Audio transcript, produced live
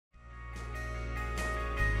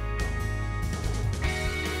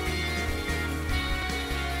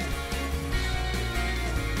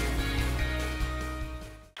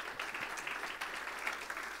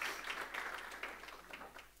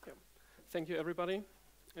Thank you, everybody.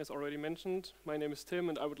 As already mentioned, my name is Tim,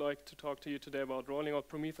 and I would like to talk to you today about rolling out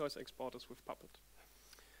Prometheus exporters with Puppet.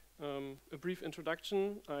 A brief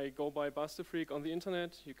introduction: I go by Bastefreak on the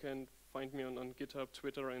internet. You can find me on GitHub,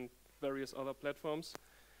 Twitter, and various other platforms.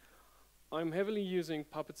 I'm heavily using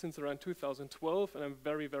Puppet since around 2012, and I'm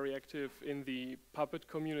very, very active in the Puppet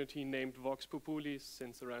community named Vox Populi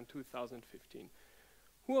since around 2015.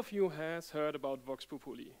 Who of you has heard about Vox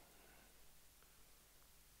Populi?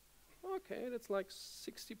 Okay, that's like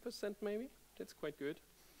 60% maybe. That's quite good.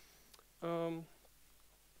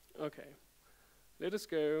 Okay, let us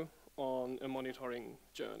go on a monitoring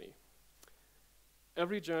journey.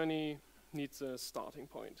 Every journey needs a starting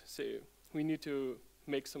point, so we need to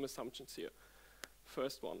make some assumptions here.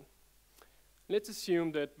 First one, let's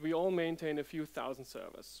assume that we all maintain a few thousand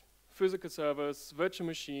servers. Physical servers, virtual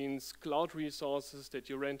machines, cloud resources that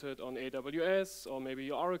you rented on AWS, or maybe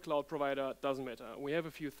you are a cloud provider, doesn't matter. We have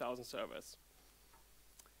a few thousand servers.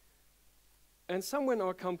 And somewhere in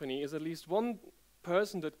our company is at least one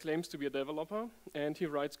person that claims to be a developer, and he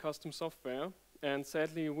writes custom software, and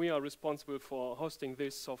sadly we are responsible for hosting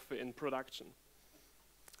this software in production.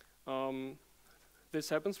 This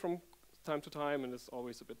happens from time to time, and it's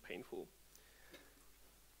always a bit painful.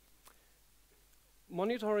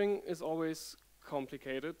 Monitoring is always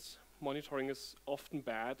complicated. Monitoring is often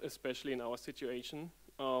bad, especially in our situation.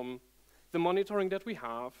 The monitoring that we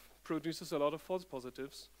have produces a lot of false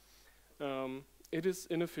positives. It is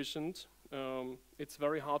inefficient. It's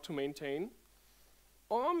very hard to maintain.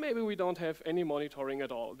 Or maybe we don't have any monitoring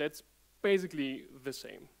at all. That's basically the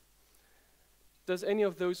same. Does any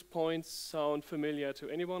of those points sound familiar to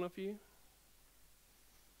any one of you?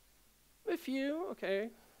 A few, okay.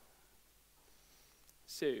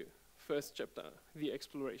 So, first chapter, the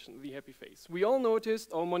exploration, the happy phase. We all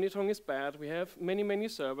noticed our monitoring is bad. We have many, many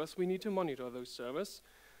servers. We need to monitor those servers.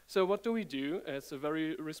 So what do we do as a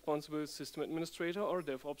very responsible system administrator or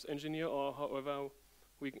DevOps engineer, or however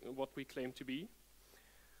what we claim to be?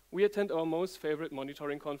 We attend our most favorite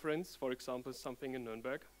monitoring conference, for example, something in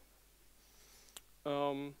Nuremberg.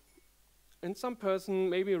 And some person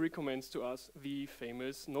maybe recommends to us the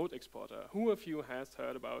famous node exporter. Who of you has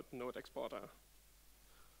heard about node exporter?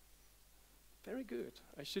 Very good.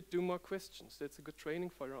 I should do more questions. That's a good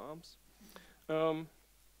training for your arms.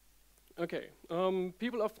 Okay.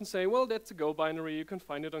 People often say, well, that's a Go binary. You can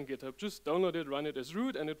find it on GitHub. Just download it, run it as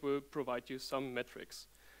root, and it will provide you some metrics.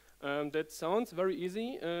 That sounds very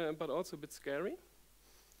easy, but also a bit scary.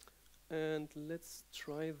 And let's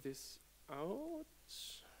try this out.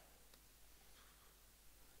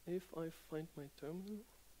 If I find my terminal.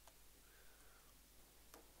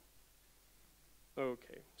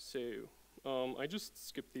 Okay, so I just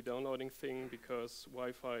skipped the downloading thing because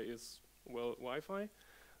Wi-Fi is, well, Wi-Fi.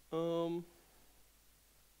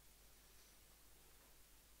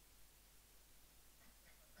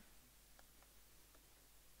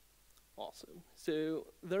 Awesome. So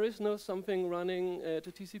there is no something running at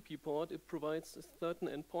a TCP port. It provides a certain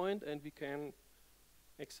endpoint, and we can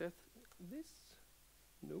access this.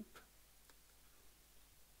 Nope.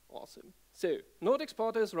 Awesome. So node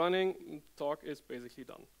exporter is running. Talk is basically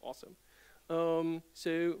done. Awesome.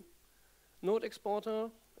 So node exporter,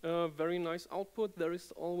 very nice output. There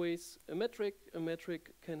is always a metric. A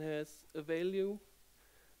metric can have a value.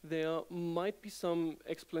 There might be some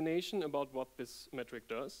explanation about what this metric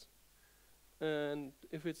does. And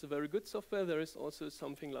if it's a very good software, there is also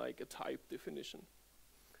something like a type definition.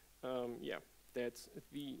 Yeah, that's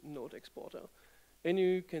the node exporter. And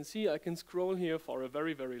you can see I can scroll here for a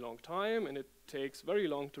very, very long time, and it takes very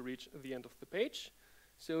long to reach the end of the page.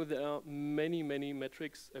 So there are many, many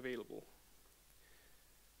metrics available.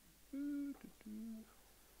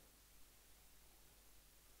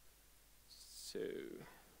 So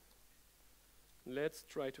let's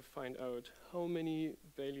try to find out how many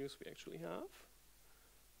values we actually have.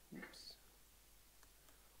 Oops.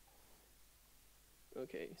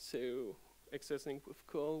 Okay, so accessing with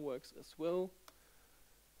curl works as well.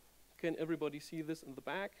 Can everybody see this in the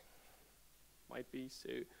back? Might be. So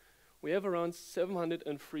we have around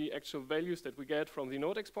 703 actual values that we get from the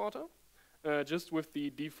node exporter, just with the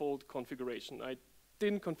default configuration. I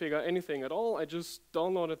didn't configure anything at all. I just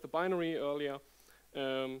downloaded the binary earlier,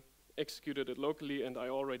 executed it locally, and I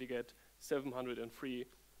already get 703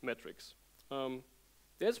 metrics.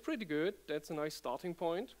 That's pretty good. That's a nice starting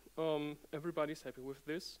point. Everybody's happy with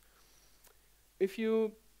this. If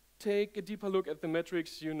you take a deeper look at the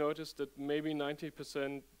metrics, you notice that maybe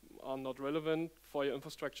 90% are not relevant for your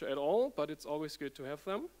infrastructure at all, but it's always good to have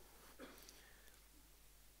them.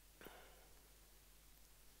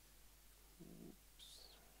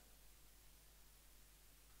 Oops.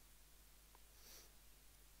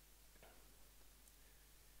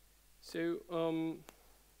 So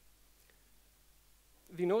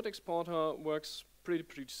the node exporter works pretty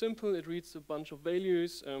simple. It reads a bunch of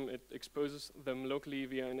values. It exposes them locally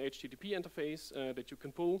via an HTTP interface that you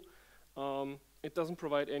can pull. It doesn't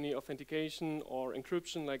provide any authentication or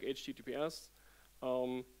encryption like HTTPS.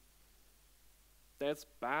 That's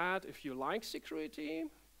bad if you like security,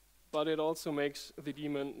 but it also makes the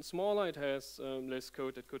daemon smaller. It has less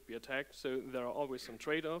code that could be attacked, so there are always some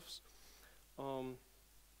trade-offs.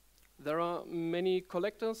 There are many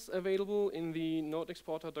collectors available in the node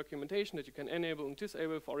exporter documentation that you can enable and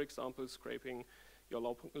disable, for example, scraping your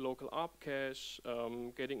local ARP cache,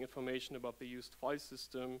 getting information about the used file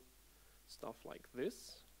system, stuff like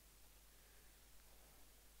this.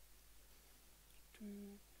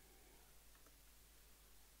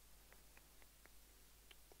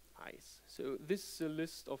 Nice. So this is a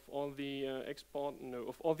list of all the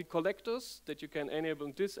of all the collectors that you can enable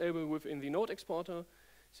and disable within the node exporter.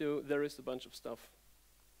 So there is a bunch of stuff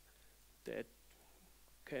that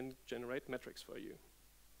can generate metrics for you.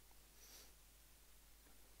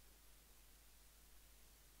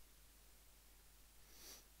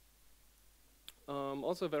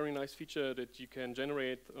 Also a very nice feature that you can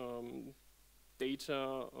generate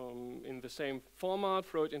data in the same format,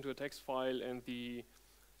 throw it into a text file, and the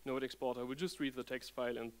node exporter will just read the text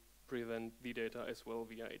file and present the data as well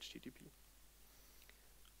via HTTP.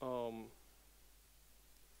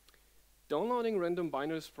 Downloading random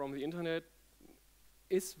binaries from the internet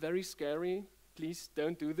is very scary. Please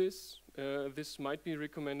don't do this. This might be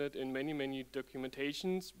recommended in many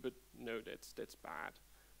documentations, but no, that's bad.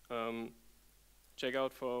 Check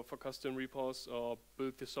out for custom repos or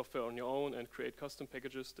build the software on your own and create custom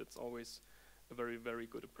packages. That's always a very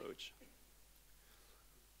good approach.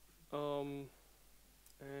 And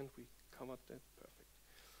we covered that, perfect.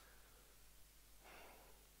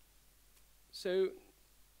 So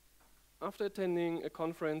after attending a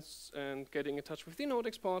conference and getting in touch with the node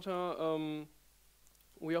exporter,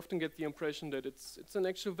 we often get the impression that it's an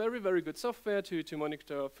actual very good software to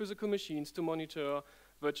monitor physical machines, to monitor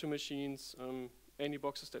virtual machines, any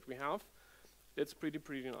boxes that we have. It's pretty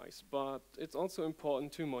nice, but it's also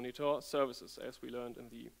important to monitor services, as we learned in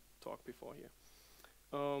the talk before here.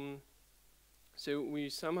 So we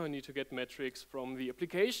somehow need to get metrics from the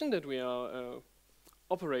application that we are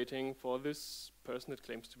operating for this person that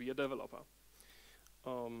claims to be a developer.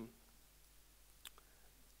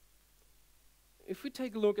 If we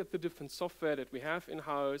take a look at the different software that we have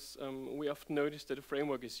in-house, we often notice that a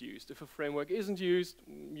framework is used. If a framework isn't used,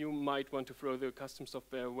 you might want to throw the custom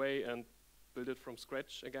software away and build it from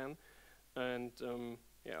scratch again. And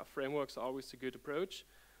yeah, frameworks are always a good approach.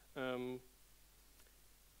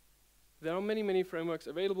 There are many frameworks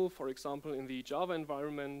available. For example, in the Java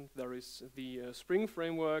environment, there is the Spring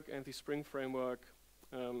framework, and the Spring framework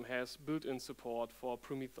has built-in support for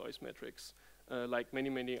Prometheus metrics, like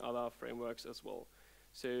many other frameworks as well.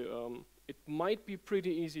 So it might be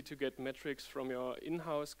pretty easy to get metrics from your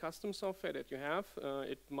in-house custom software that you have.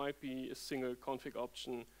 It might be a single config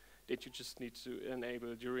option that you just need to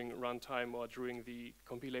enable during runtime or during the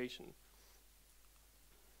compilation.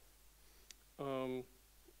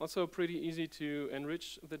 Also pretty easy to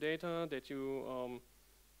enrich the data that you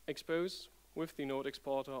expose with the node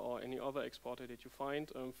exporter or any other exporter that you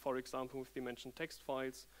find. For example, with the mentioned text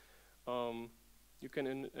files, you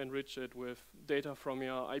can enrich it with data from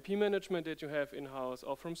your IP management that you have in-house,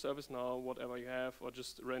 or from ServiceNow, whatever you have, or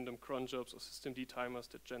just random cron jobs or systemd timers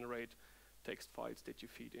that generate text files that you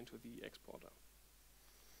feed into the exporter.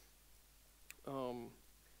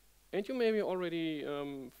 And you maybe already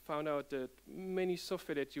found out that many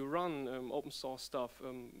software that you run, open source stuff,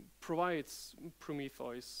 provides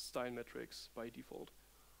Prometheus style metrics by default.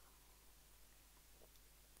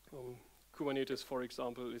 Kubernetes, for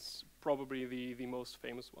example, is probably the most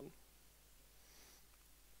famous one.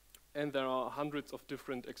 And there are hundreds of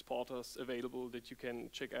different exporters available that you can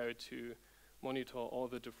check out to monitor all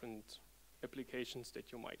the different applications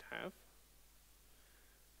that you might have.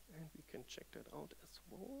 And we can check that out as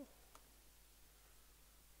well.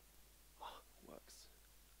 Works.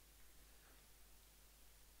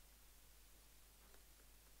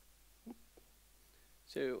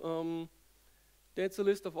 So that's a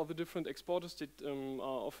list of all the different exporters that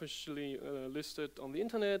are officially listed on the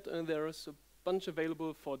internet, and there is a bunch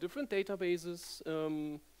available for different databases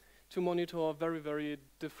to monitor very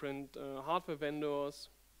different hardware vendors,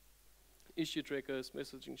 issue trackers,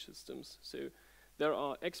 messaging systems. So there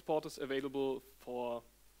are exporters available for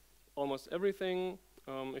almost everything.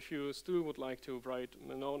 If you still would like to write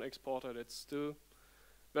a known exporter, that's still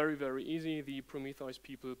very easy. The Prometheus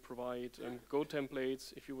people provide Go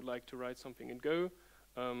templates if you would like to write something in Go.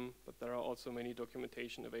 but there are also many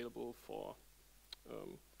documentation available for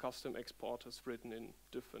custom exporters written in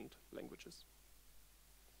different languages.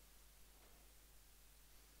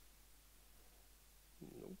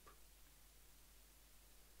 Nope.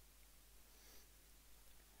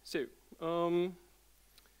 So,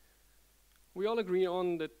 we all agree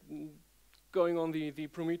on that going on the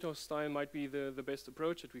Prometheus style might be the best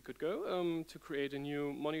approach that we could go to create a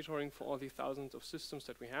new monitoring for all the thousands of systems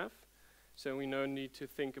that we have. So we now need to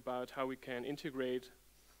think about how we can integrate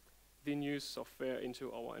the new software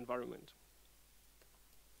into our environment.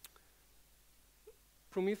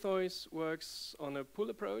 Prometheus works on a pull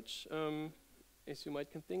approach, as you might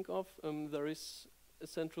can think of. There is a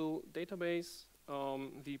central database,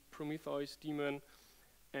 the Prometheus daemon,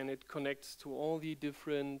 and it connects to all the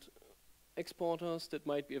different exporters that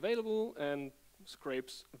might be available and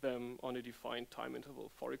scrapes them on a defined time interval.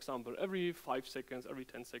 For example, every 5 seconds, every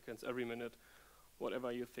 10 seconds, every minute,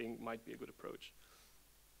 whatever you think might be a good approach.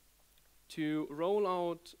 To roll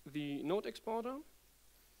out the node exporter,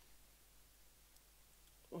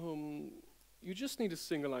 you just need a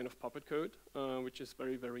single line of Puppet code, which is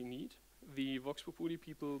very, very neat. The Vox Populi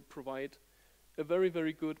people provide a very,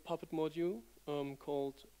 very good Puppet module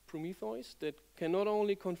called Prometheus that can not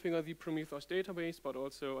only configure the Prometheus database, but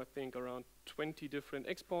also, I think, around 20 different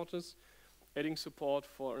exporters. Adding support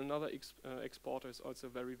for another exporter is also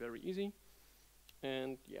very, very easy.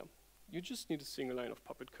 And yeah, you just need a single line of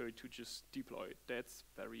Puppet code to just deploy it. That's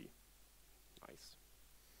very nice.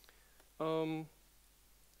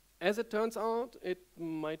 As it turns out, it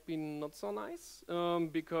might be not so nice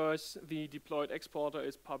because the deployed exporter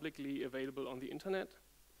is publicly available on the internet.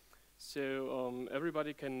 So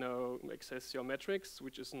everybody can now access your metrics,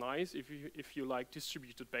 which is nice if you like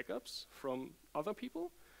distributed backups from other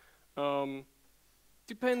people.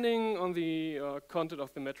 Depending on the content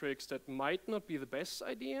of the metrics, that might not be the best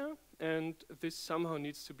idea, and this somehow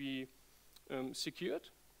needs to be secured.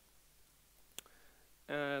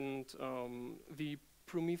 And the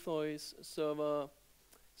Prometheus server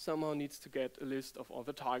somehow needs to get a list of all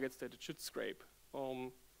the targets that it should scrape.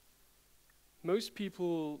 Most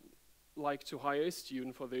people like to hire a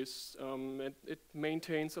student for this. It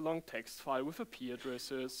maintains a long text file with IP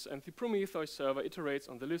addresses, and the Prometheus server iterates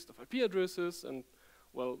on the list of IP addresses, and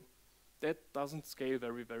well, that doesn't scale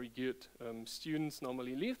very, very good. Students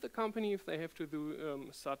normally leave the company if they have to do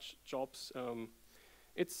such jobs.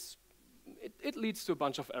 It leads to a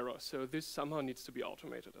bunch of errors, so this somehow needs to be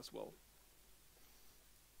automated as well.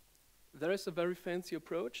 There is a very fancy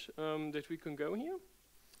approach that we can go here.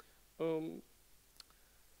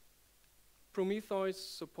 Prometheus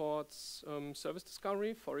supports service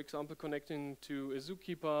discovery, for example, connecting to a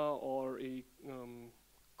Zookeeper or a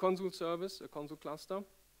console service, a console cluster.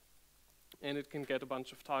 And it can get a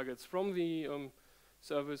bunch of targets from the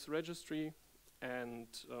service registry and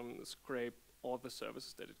scrape all the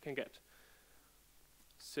services that it can get.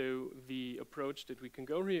 So the approach that we can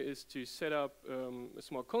go here is to set up a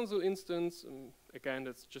small console instance. Again,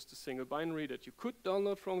 that's just a single binary that you could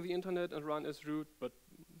download from the internet and run as root, but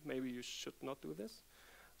maybe you should not do this.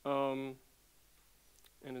 And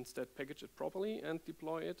instead package it properly and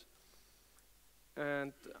deploy it.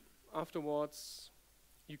 And afterwards,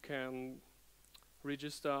 you can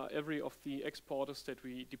register every of the exporters that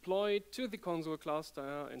we deployed to the console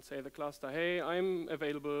cluster and say the cluster, hey, I'm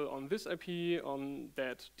available on this IP, on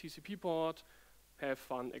that TCP port, have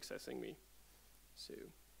fun accessing me. So,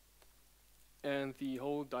 and the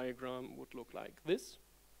whole diagram would look like this.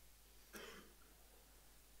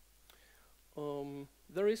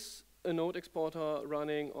 There is a node exporter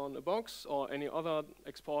running on a box or any other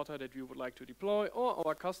exporter that we would like to deploy, or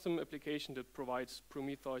our custom application that provides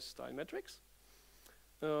Prometheus style metrics.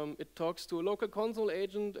 It talks to a local console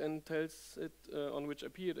agent and tells it on which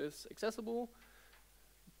IP it is accessible.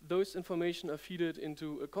 Those information are fed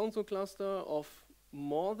into a console cluster of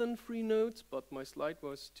more than 3 nodes, but my slide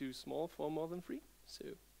was too small for more than 3, so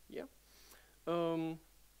yeah.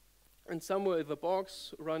 And somewhere in the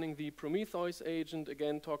box, running the Prometheus agent,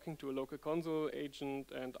 again talking to a local console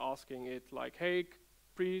agent and asking it like, hey,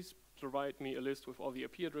 please provide me a list with all the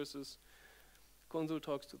IP addresses. Console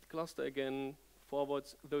talks to the cluster again,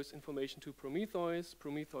 forwards those information to Prometheus.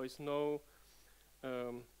 Prometheus knows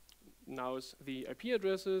the IP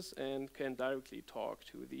addresses and can directly talk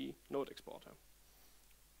to the node exporter.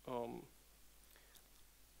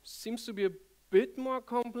 Seems to be a bit more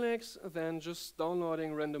complex than just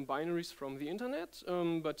downloading random binaries from the internet,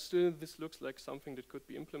 but still this looks like something that could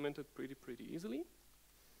be implemented pretty easily.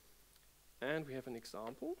 And we have an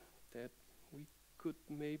example that we could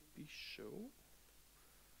maybe show.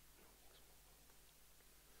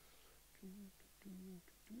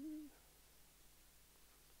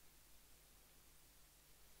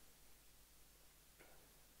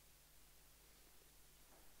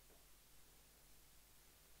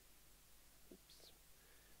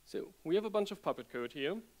 So we have a bunch of Puppet code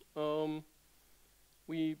here.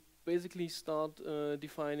 We basically start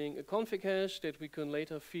defining a config hash that we can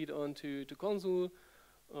later feed onto console.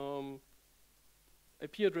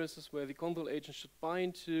 IP addresses where the console agent should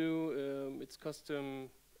bind to, its custom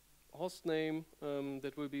host name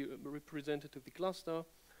that will be represented to the cluster.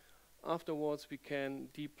 Afterwards, we can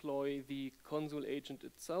deploy the console agent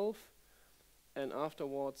itself, and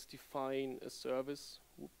afterwards define a service.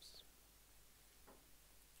 Whoops.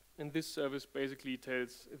 And this service basically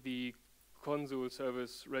tells the console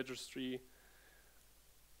service registry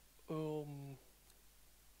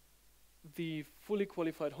the fully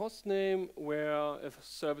qualified host name where a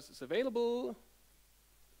service is available,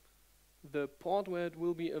 the port where it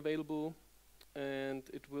will be available, and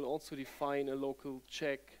it will also define a local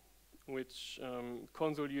check which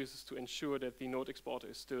console uses to ensure that the node exporter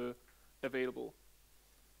is still available.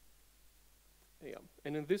 Yeah.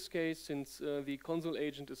 And in this case, since the console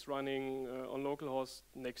agent is running on localhost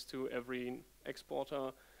next to every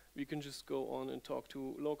exporter, we can just go on and talk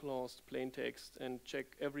to localhost plain text and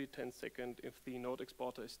check every 10 seconds if the node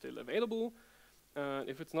exporter is still available.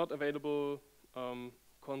 If it's not available,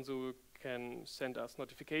 console can send us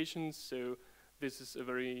notifications. So this is a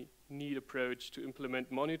very neat approach to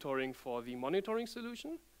implement monitoring for the monitoring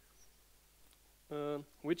solution,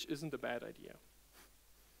 which isn't a bad idea.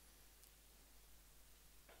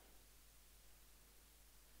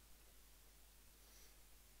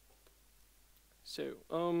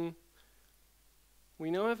 So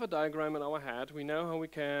we now have a diagram in our head. We know how we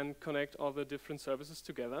can connect all the different services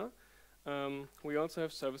together. We also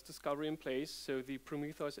have service discovery in place, so the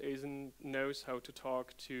Prometheus agent knows how to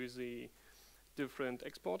talk to the different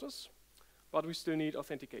exporters, but we still need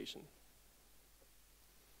authentication.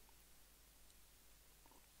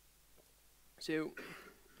 So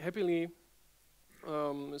happily,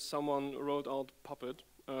 someone rolled out Puppet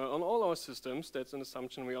on all our systems. That's an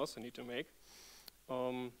assumption we also need to make.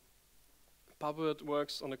 Puppet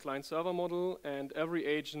works on a client-server model, and every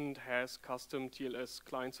agent has custom TLS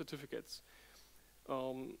client certificates.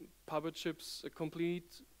 Puppet ships a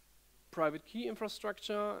complete private key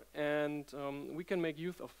infrastructure, and we can make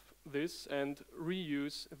use of this and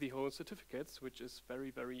reuse the whole certificates, which is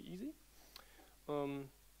very, very easy.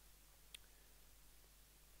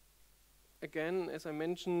 Again, as I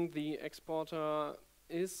mentioned, the exporter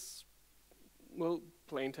is, well,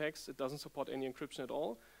 plain text. It doesn't support any encryption at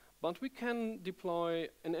all. But we can deploy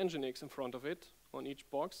an Nginx in front of it on each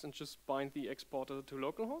box and just bind the exporter to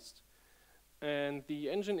localhost. And the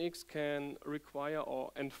Nginx can require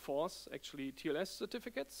or enforce actually TLS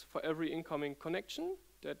certificates for every incoming connection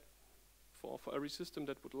that for every system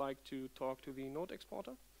that would like to talk to the node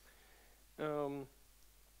exporter.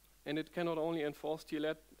 And it can not only enforce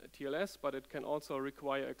TLS, but it can also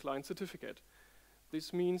require a client certificate.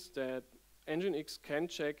 This means that Nginx can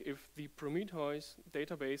check if the Prometheus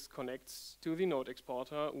database connects to the node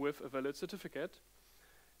exporter with a valid certificate.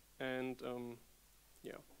 And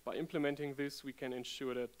yeah, by implementing this, we can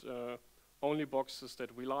ensure that only boxes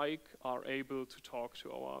that we like are able to talk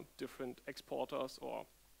to our different exporters or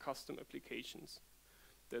custom applications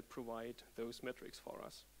that provide those metrics for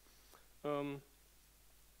us.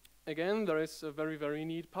 Again, there is a very, very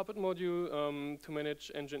neat Puppet module to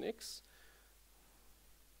manage Nginx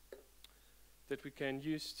that we can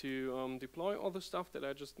use to deploy all the stuff that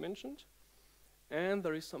I just mentioned. And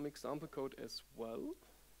there is some example code as well.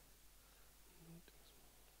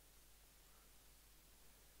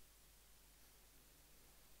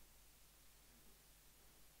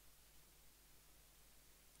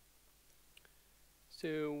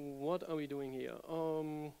 So what are we doing here?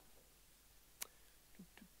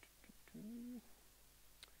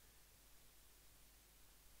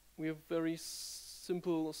 We have very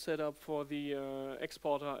simple setup for the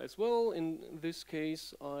exporter as well. In this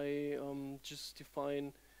case, I just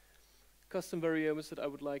define custom variables that I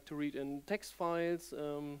would like to read in text files.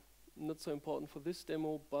 Not so important for this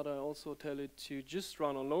demo, but I also tell it to just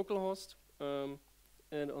run on localhost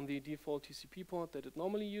and on the default TCP port that it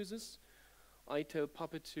normally uses. I tell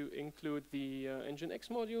Puppet to include the Nginx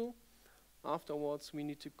module. Afterwards, we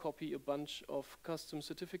need to copy a bunch of custom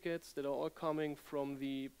certificates that are all coming from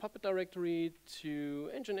the Puppet directory to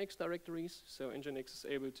Nginx directories. So Nginx is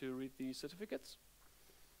able to read the certificates.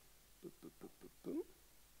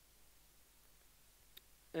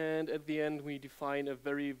 And at the end, we define a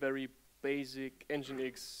very, very basic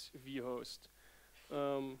Nginx vhost.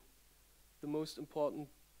 The most important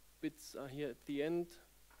bits are here at the end.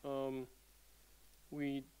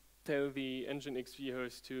 We tell the Nginx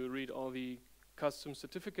vhost to read all the custom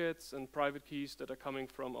certificates and private keys that are coming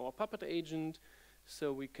from our Puppet agent,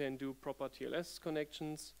 so we can do proper TLS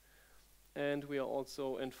connections. And we are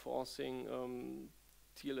also enforcing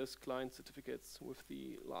TLS client certificates with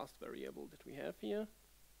the last variable that we have here.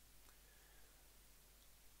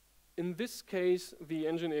 In this case, the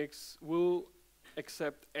Nginx will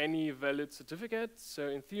accept any valid certificate. So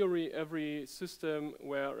in theory, every system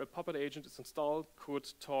where a Puppet agent is installed could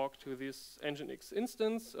talk to this Nginx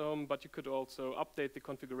instance, but you could also update the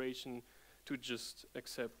configuration to just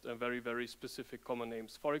accept very, very specific common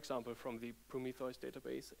names, for example, from the Prometheus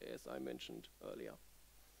database, as I mentioned earlier.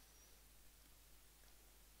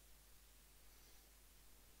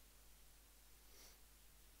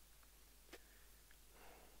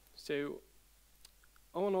 So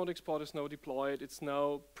our node export is now deployed. It's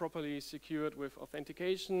now properly secured with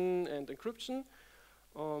authentication and encryption.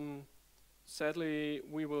 Sadly,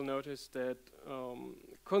 we will notice that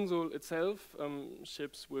console itself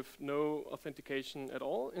ships with no authentication at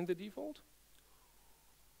all in the default.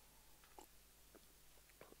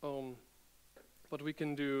 But we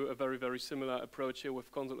can do a very, very similar approach here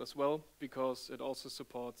with console as well, because it also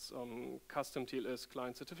supports custom TLS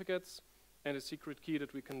client certificates and a secret key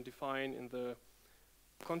that we can define in the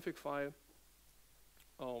config file.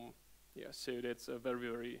 Yeah, so that's very,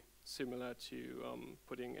 very similar to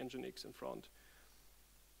putting Nginx in front.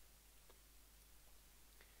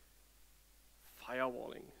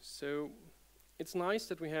 Firewalling. So it's nice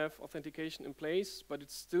that we have authentication in place, but it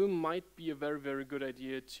still might be a very, very good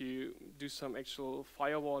idea to do some actual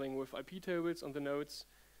firewalling with IP tables on the nodes,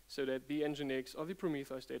 so that the Nginx or the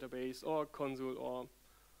Prometheus database or console or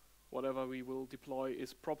whatever we will deploy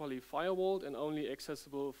is properly firewalled and only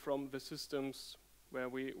accessible from the systems where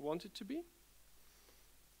we want it to be.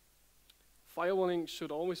 Firewalling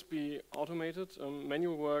should always be automated.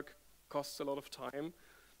 Manual work costs a lot of time.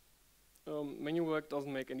 Manual work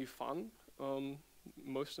doesn't make any fun,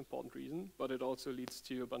 most important reason, but it also leads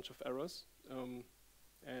to a bunch of errors.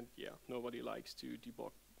 And yeah, nobody likes to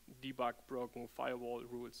debug broken firewall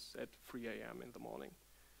rules at 3 AM in the morning.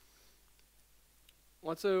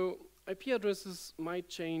 Also, IP addresses might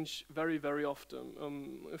change very, very often.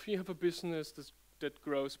 If you have a business that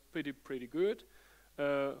grows pretty good,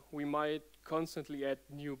 we might constantly add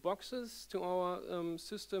new boxes to our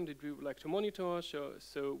system that we would like to monitor,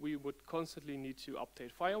 so we would constantly need to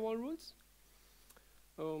update firewall rules.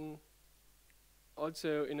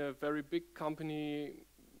 Also, in a very big company,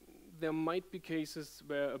 there might be cases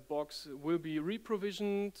where a box will be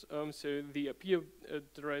reprovisioned, so the IP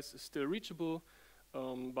address is still reachable,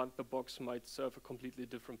 but the box might serve a completely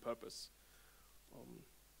different purpose.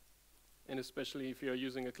 And especially if you're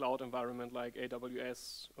using a cloud environment like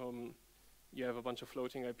AWS, you have a bunch of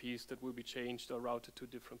floating IPs that will be changed or routed to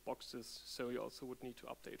different boxes, so you also would need to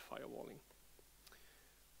update firewalling.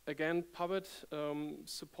 Again, Puppet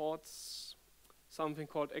supports something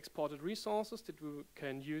called exported resources that we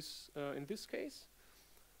can use in this case.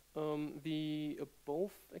 The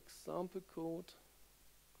above example code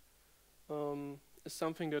is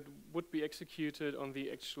something that would be executed on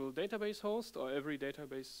the actual database host or every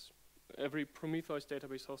Prometheus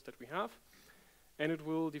database host that we have. And it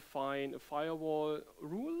will define a firewall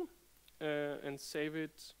rule and save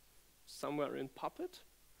it somewhere in Puppet.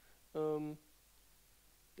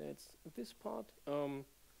 That's this part.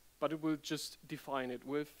 But it will just define it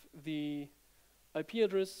with the IP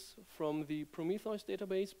address from the Prometheus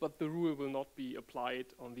database, but the rule will not be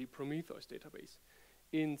applied on the Prometheus database.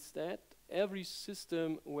 Instead, every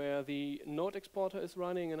system where the node exporter is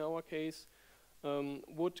running, in our case,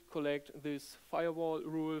 would collect this firewall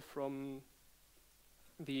rule from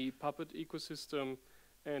the Puppet ecosystem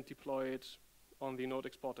and deploy it on the node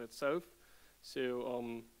exporter itself.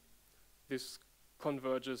 So this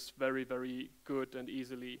converges very, very good and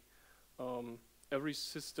easily. Every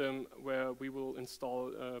system where we will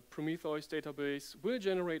install a Prometheus database will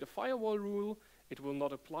generate a firewall rule. It will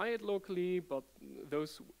not apply it locally, but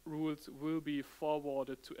those rules will be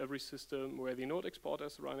forwarded to every system where the node exporter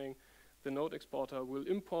is running. The node exporter will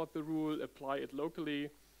import the rule, apply it locally,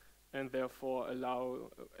 and therefore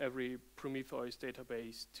allow every Prometheus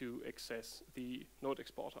database to access the node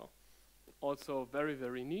exporter. Also very,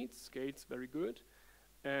 very neat, scales very good.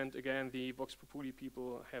 And again, the Vox Populi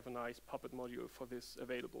people have a nice Puppet module for this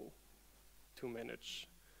available to manage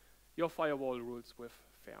your firewall rules with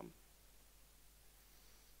FRAM.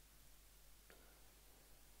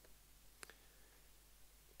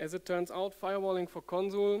 As it turns out, firewalling for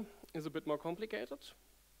console is a bit more complicated.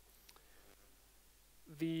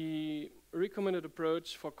 The recommended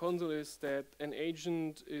approach for console is that an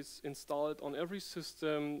agent is installed on every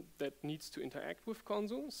system that needs to interact with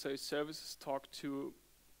console. So services talk to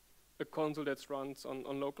a console that runs on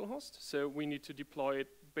localhost. So we need to deploy it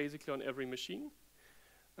basically on every machine.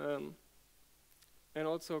 And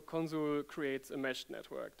also console creates a meshed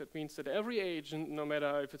network. That means that every agent, no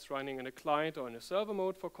matter if it's running in a client or in a server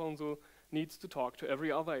mode for console, needs to talk to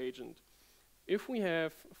every other agent. If we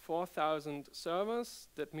have 4,000 servers,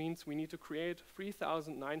 that means we need to create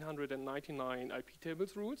 3,999 IP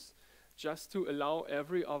tables rules just to allow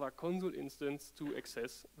every other console instance to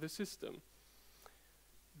access the system.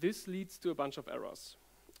 This leads to a bunch of errors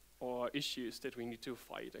or issues that we need to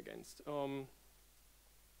fight against.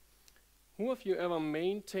 Who of you ever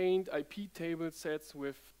maintained IP table sets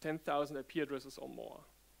with 10,000 IP addresses or more?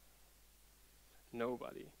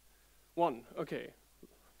 Nobody. One, okay.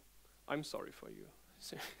 I'm sorry for you.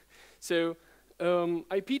 So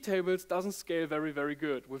IP tables doesn't scale very, very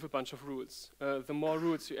good with a bunch of rules. The more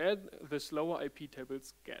rules you add, the slower IP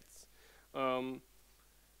tables gets.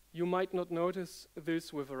 You might not notice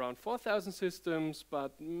this with around 4,000 systems,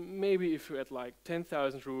 but maybe if you add like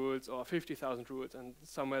 10,000 rules or 50,000 rules and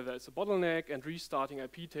somewhere there's a bottleneck, and restarting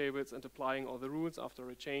IP tables and applying all the rules after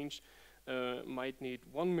a change might need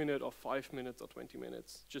 1 minute or 5 minutes or 20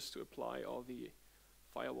 minutes just to apply all the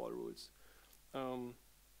firewall rules.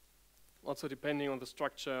 Also, depending on the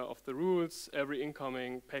structure of the rules, every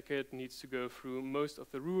incoming packet needs to go through most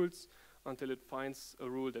of the rules until it finds a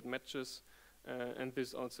rule that matches. And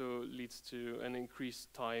this also leads to an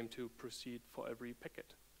increased time to proceed for every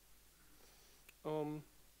packet.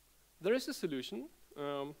 There is a solution,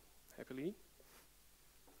 happily.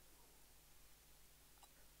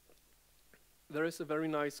 There is a very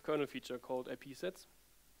nice kernel feature called IP sets.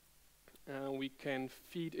 We can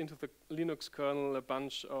feed into the Linux kernel a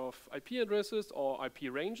bunch of IP addresses or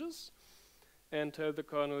IP ranges and tell the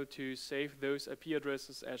kernel to save those IP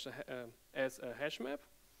addresses as a hash map.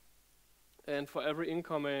 And for every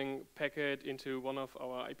incoming packet into one of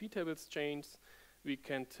our IP tables chains, we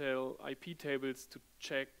can tell IP tables to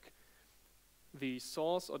check the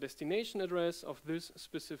source or destination address of this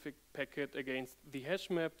specific packet against the hash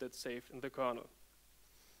map that's saved in the kernel.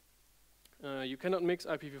 You cannot mix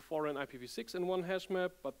IPv4 and IPv6 in one hash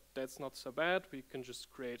map, but that's not so bad. We can just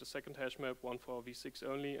create a second hash map, one for v6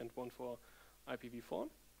 only and one for IPv4.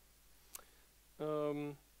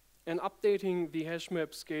 And updating the hash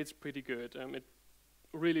map scales pretty good. It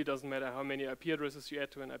really doesn't matter how many IP addresses you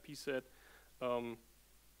add to an IP set.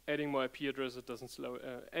 Adding more IP addresses doesn't slow.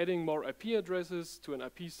 Adding more IP addresses to an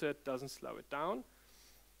IP set doesn't slow it down.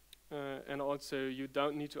 And also, you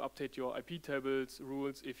don't need to update your IP tables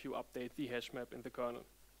rules if you update the hash map in the kernel.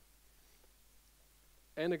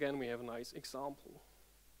 And again, we have a nice example.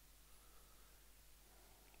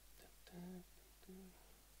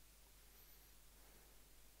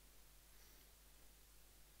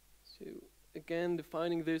 So again,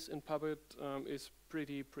 defining this in Puppet is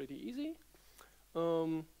pretty easy.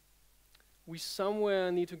 We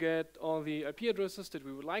somewhere need to get all the IP addresses that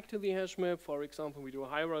we would like to the hash map. For example, we do a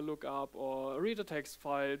HIRA lookup or read a text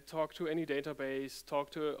file, talk to any database, talk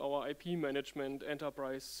to our IP management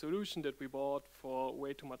enterprise solution that we bought for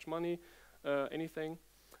way too much money, anything.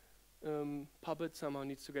 Puppet somehow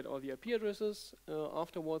needs to get all the IP addresses.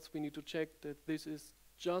 Afterwards, we need to check that this is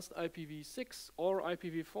just IPv6 or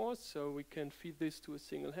IPv4, so we can feed this to a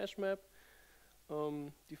single hash map.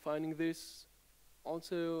 Defining this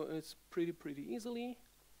also is pretty easily.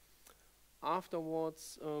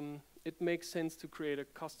 Afterwards, it makes sense to create a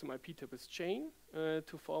custom IP tables chain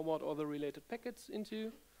to forward all the related packets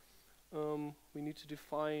into. We need to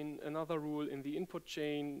define another rule in the input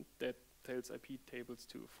chain that tells IP tables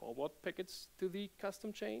to forward packets to the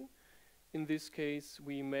custom chain. In this case,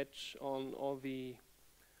 we match on all the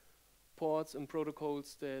ports and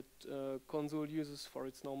protocols that console uses for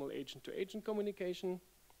its normal agent-to-agent communication.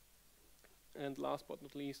 And last but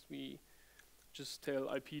not least, we just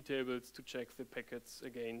tell IP tables to check the packets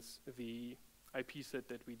against the IP set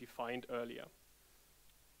that we defined earlier.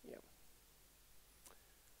 Yeah.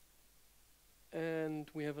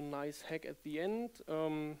 And we have a nice hack at the end.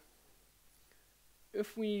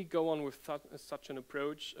 If we go on with such an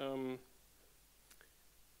approach,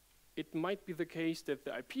 it might be the case that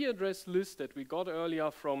the IP address list that we got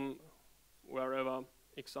earlier from wherever,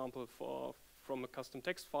 example from a custom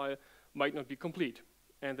text file, might not be complete,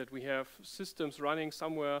 and that we have systems running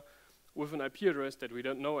somewhere with an IP address that we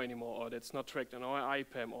don't know anymore, or that's not tracked in our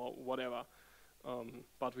IPAM or whatever.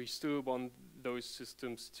 But we still want those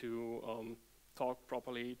systems to talk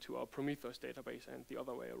properly to our Prometheus database and the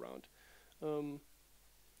other way around.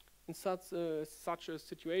 In such a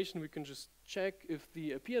situation, we can just check if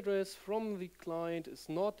the IP address from the client is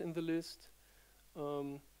not in the list.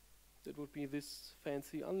 That would be this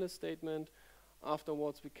fancy unless statement.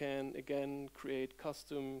 Afterwards, we can again create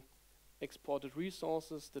custom exported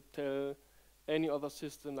resources that tell any other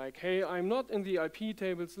system like, hey, I'm not in the IP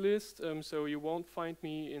tables list, so you won't find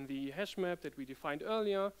me in the hash map that we defined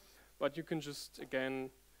earlier, but you can just,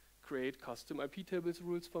 again, create custom IP tables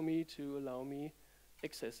rules for me to allow me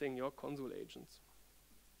accessing your console agents.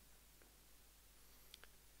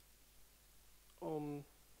 And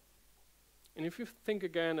if you think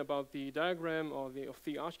again about the diagram or of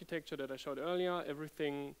the architecture that I showed earlier,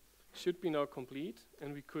 everything should be now complete,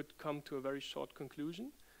 and we could come to a very short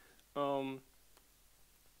conclusion. And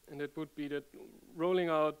that would be that rolling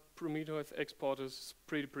out Prometheus exporters is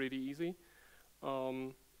pretty easy.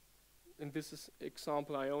 In this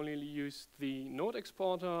example, I only used the node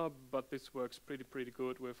exporter, but this works pretty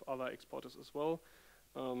good with other exporters as well.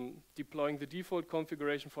 Deploying the default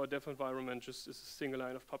configuration for a dev environment just is a single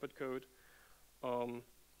line of Puppet code.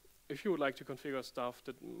 If you would like to configure stuff,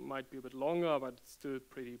 that might be a bit longer, but it's still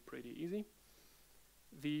pretty easy.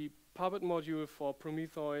 The Puppet module for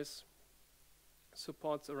Prometheus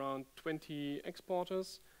supports around 20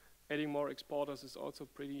 exporters. Adding more exporters is also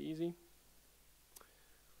pretty easy.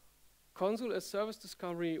 Console as service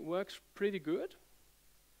discovery works pretty good.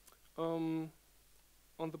 On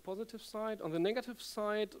the positive side. On the negative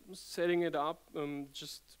side, setting it up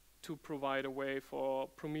just to provide a way for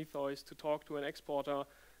Prometheus to talk to an exporter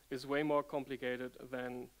is way more complicated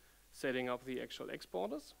than setting up the actual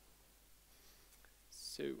exporters.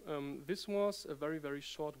 So this was a very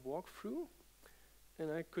short walkthrough.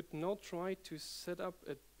 And I could now try to set up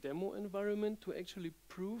a demo environment to actually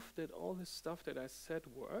prove that all this stuff that I said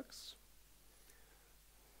works.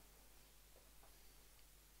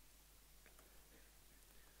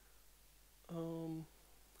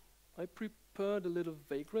 I prepared a little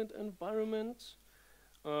Vagrant environment.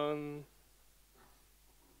 Nope.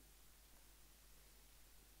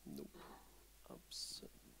 Oops.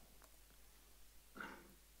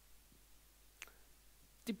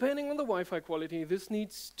 Depending on the Wi-Fi quality, this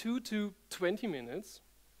needs 2 to 20 minutes.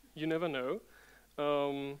 You never know.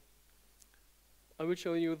 I will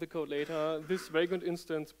show you the code later. This Vagrant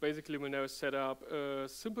instance basically will now set up a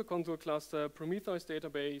simple console cluster, Prometheus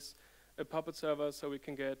database, a Puppet server so we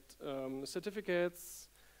can get certificates,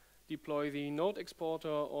 deploy the node exporter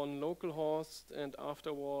on localhost, and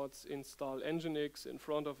afterwards install Nginx in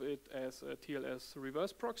front of it as a TLS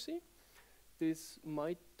reverse proxy. This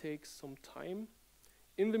might take some time.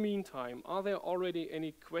 In the meantime, are there already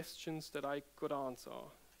any questions that I could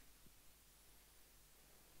answer?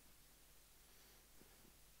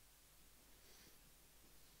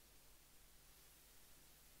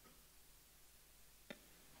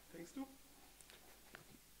 Denkst du?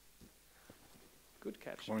 Good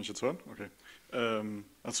catch. Want me to turn? Okay.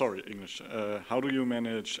 Sorry, English. How do you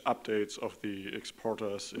manage updates of the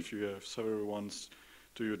exporters if you have several ones?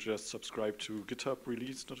 Do you just subscribe to GitHub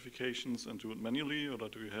release notifications and do it manually, or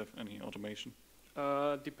do you have any automation?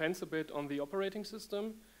 Depends a bit on the operating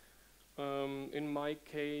system. In my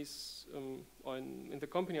case, in the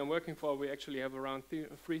company I'm working for, we actually have around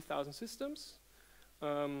 3,000 systems.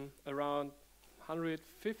 Around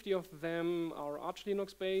 150 of them are Arch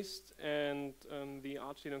Linux based, and the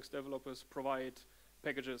Arch Linux developers provide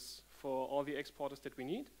packages for all the exporters that we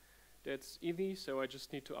need. That's easy, so I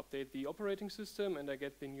just need to update the operating system and I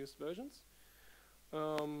get the newest versions.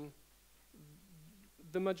 The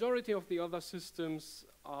majority of the other systems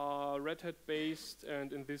are Red Hat based,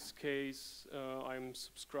 and in this case I'm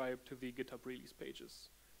subscribed to the GitHub release pages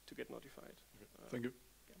to get notified. Okay. Thank you.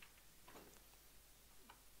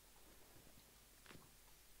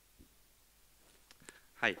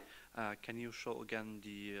 Hi, can you show again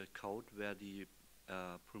the code where the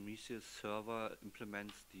Prometheus server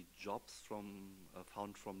implements the jobs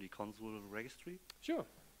found from the console registry? Sure.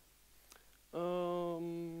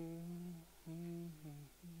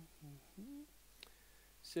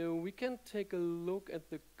 So we can take a look at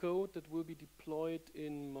the code that will be deployed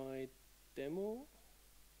in my demo.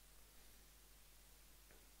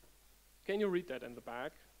 Can you read that in the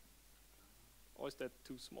back? Or is that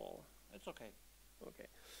too small? It's okay. Okay.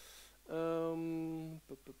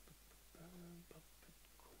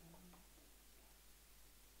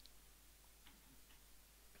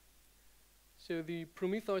 So the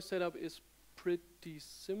Prometheus setup is pretty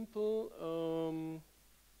simple.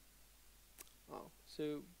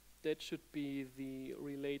 So that should be the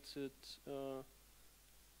related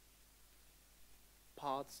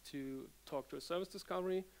parts to talk to a service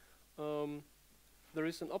discovery. there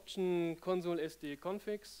is an option console SD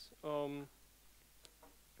configs.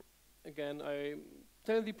 Again, I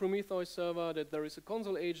tell the Prometheus server that there is a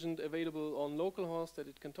console agent available on localhost that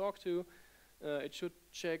it can talk to. It should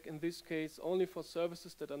check, in this case, only for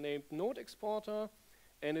services that are named node exporter,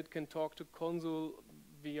 and it can talk to console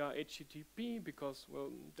via HTTP because,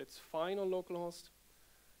 well, that's fine on localhost.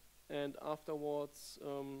 And afterwards,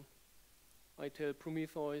 I tell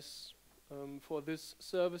Prometheus for this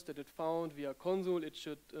service that it found via console, it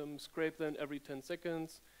should scrape them every 10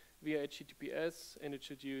 seconds via HTTPS, and it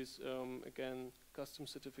should use, again, custom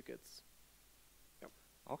certificates. Yep.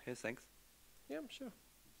 Okay, thanks. Yeah, sure.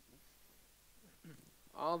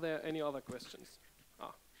 Are there any other questions?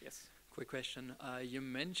 Ah, yes. Quick question. You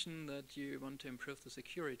mentioned that you want to improve the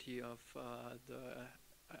security of the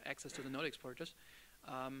access to the node exporters.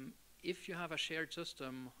 If you have a shared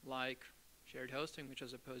system like shared hosting, which I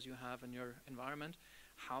suppose you have in your environment,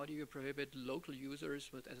 how do you prohibit local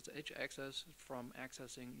users with SSH access from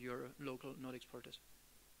accessing your local node exporters?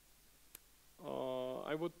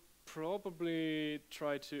 I would probably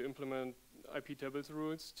try to implement IP tables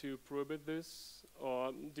rules to prohibit this,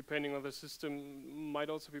 or depending on the system, might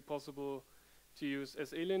also be possible to use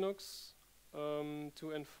SA Linux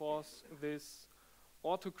to enforce this,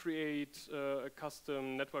 or to create a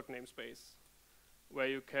custom network namespace where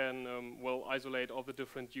you can, well, isolate all the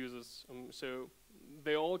different users. So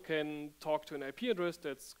they all can talk to an IP address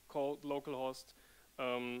that's called localhost,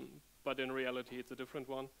 but in reality it's a different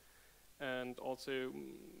one. And also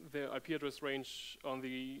the IP address range on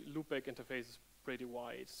the loopback interface is pretty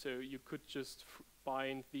wide. So you could just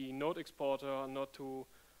bind the node exporter not to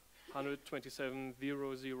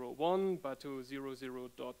 127.0.0.1, but to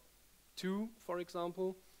 0.0.2, for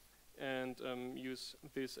example, and use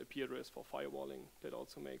this IP address for firewalling. That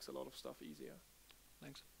also makes a lot of stuff easier.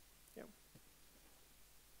 Thanks. Yeah.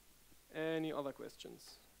 Any other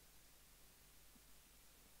questions?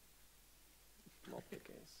 Not the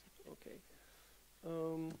case. Okay.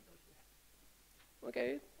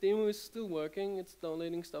 Okay, demo is still working. It's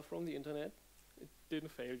downloading stuff from the internet. It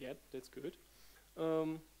didn't fail yet. That's good.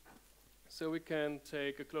 So we can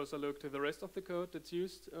take a closer look to the rest of the code that's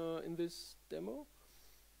used in this demo.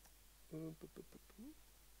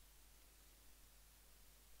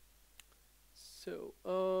 So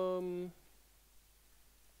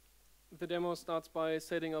the demo starts by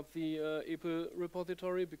setting up the EPEL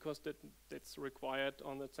repository because that's required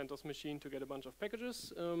on the CentOS machine to get a bunch of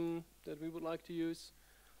packages that we would like to use.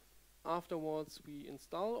 Afterwards, we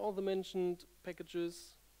install all the mentioned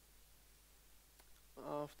packages.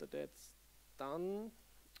 After that's done,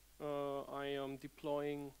 I am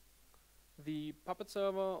deploying the Puppet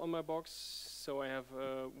server on my box, so I have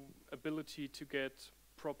ability to get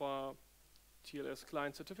proper TLS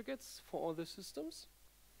client certificates for all the systems.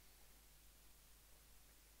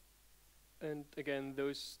 And again,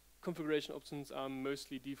 those configuration options are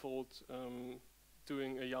mostly default.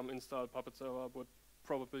 Doing a yum install Puppet server would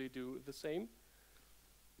probably do the same.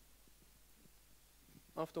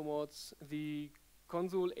 Afterwards, the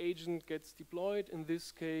console agent gets deployed, in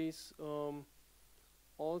this case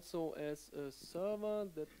also as a server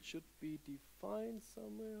that should be defined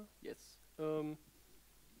somewhere. Yes.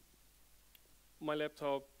 My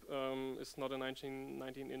laptop is not a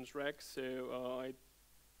 19-inch rack, so I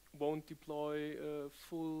won't deploy a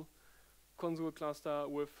full console cluster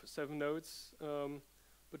with 7 nodes,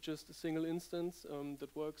 but just a single instance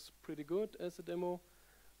that works pretty good as a demo.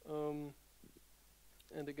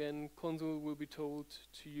 And again, console will be told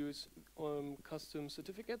to use custom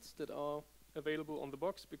certificates that are available on the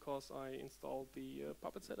box because I installed the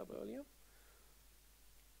Puppet setup earlier.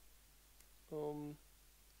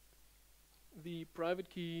 The private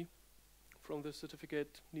key from the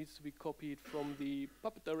certificate needs to be copied from the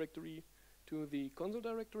Puppet directory to the console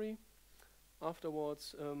directory.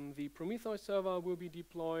 Afterwards, the Prometheus server will be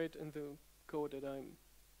deployed in the code that I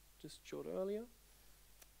just showed earlier.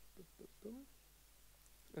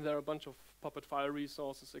 And there are a bunch of Puppet file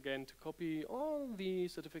resources again to copy all the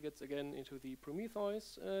certificates again into the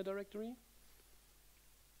Prometheus directory.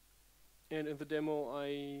 And in the demo,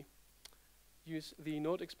 I use the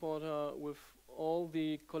node exporter with all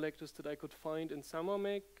the collectors that I could find in Summer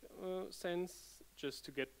make sense, just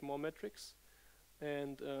to get more metrics,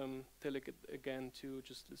 and tell it again to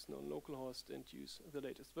just listen on localhost and use the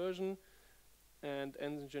latest version. And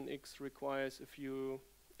Nginx requires a few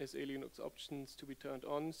SA Linux options to be turned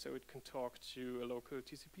on, so it can talk to a local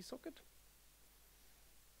TCP socket.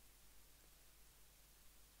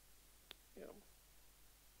 Yeah.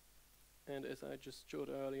 And as I just showed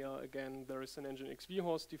earlier, again, there is an Nginx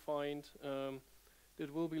vhost defined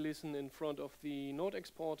that will be listened in front of the node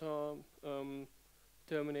exporter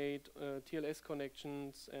terminate TLS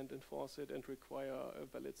connections and enforce it and require a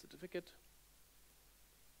valid certificate.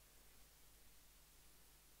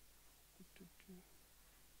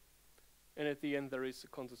 And at the end there is a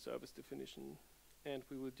console service definition, and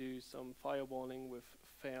we will do some firewalling with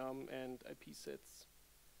FAM and IP sets.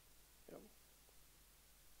 Yeah.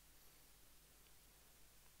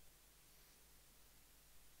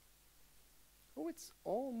 Oh, it's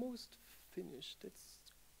almost finished. It's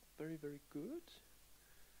very, very good.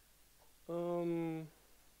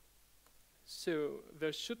 So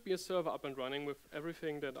there should be a server up and running with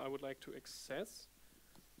everything that I would like to access.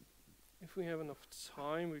 If we have enough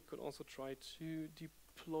time, we could also try to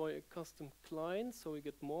deploy a custom client so we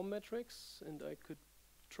get more metrics, and I could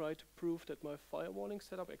try to prove that my firewalling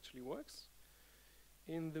setup actually works.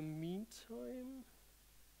 In the meantime,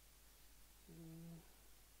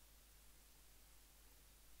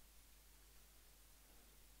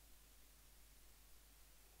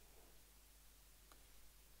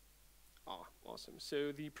 awesome.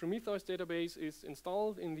 So the Prometheus database is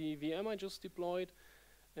installed in the VM I just deployed,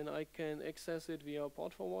 and I can access it via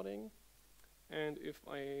port forwarding. And if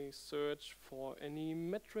I search for any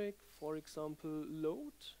metric, for example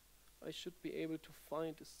load, I should be able to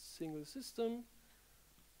find a single system.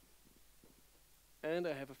 And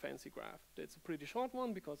I have a fancy graph. That's a pretty short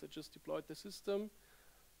one because I just deployed the system.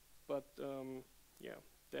 But yeah,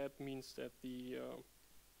 that means that the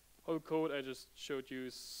whole code I just showed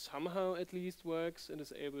you somehow at least works and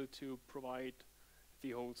is able to provide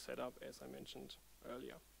the whole setup as I mentioned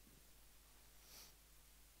earlier.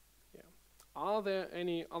 Yeah. Are there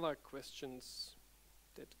any other questions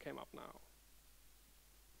that came up now?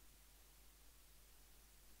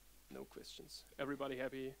 No questions. Everybody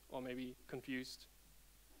happy or maybe confused?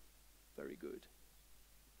 Very good.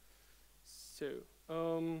 So,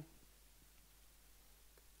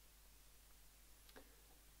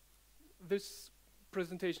 this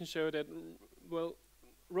presentation showed that, well,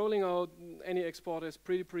 rolling out any exporter is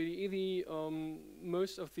pretty easy.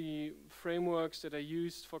 Most of the frameworks that are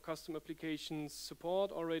used for custom applications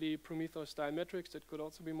support already Prometheus-style metrics that could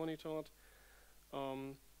also be monitored.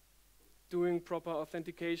 Doing proper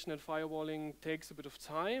authentication and firewalling takes a bit of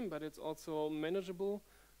time, but it's also manageable,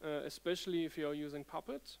 especially if you're using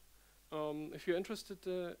Puppet. If you're interested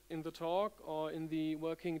in the talk or in the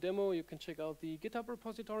working demo, you can check out the GitHub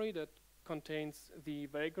repository that contains the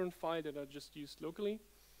Vagrant file that I just used locally.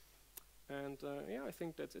 And yeah, I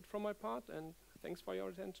think that's it from my part, and thanks for your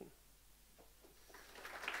attention.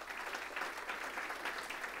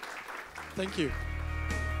 Thank you.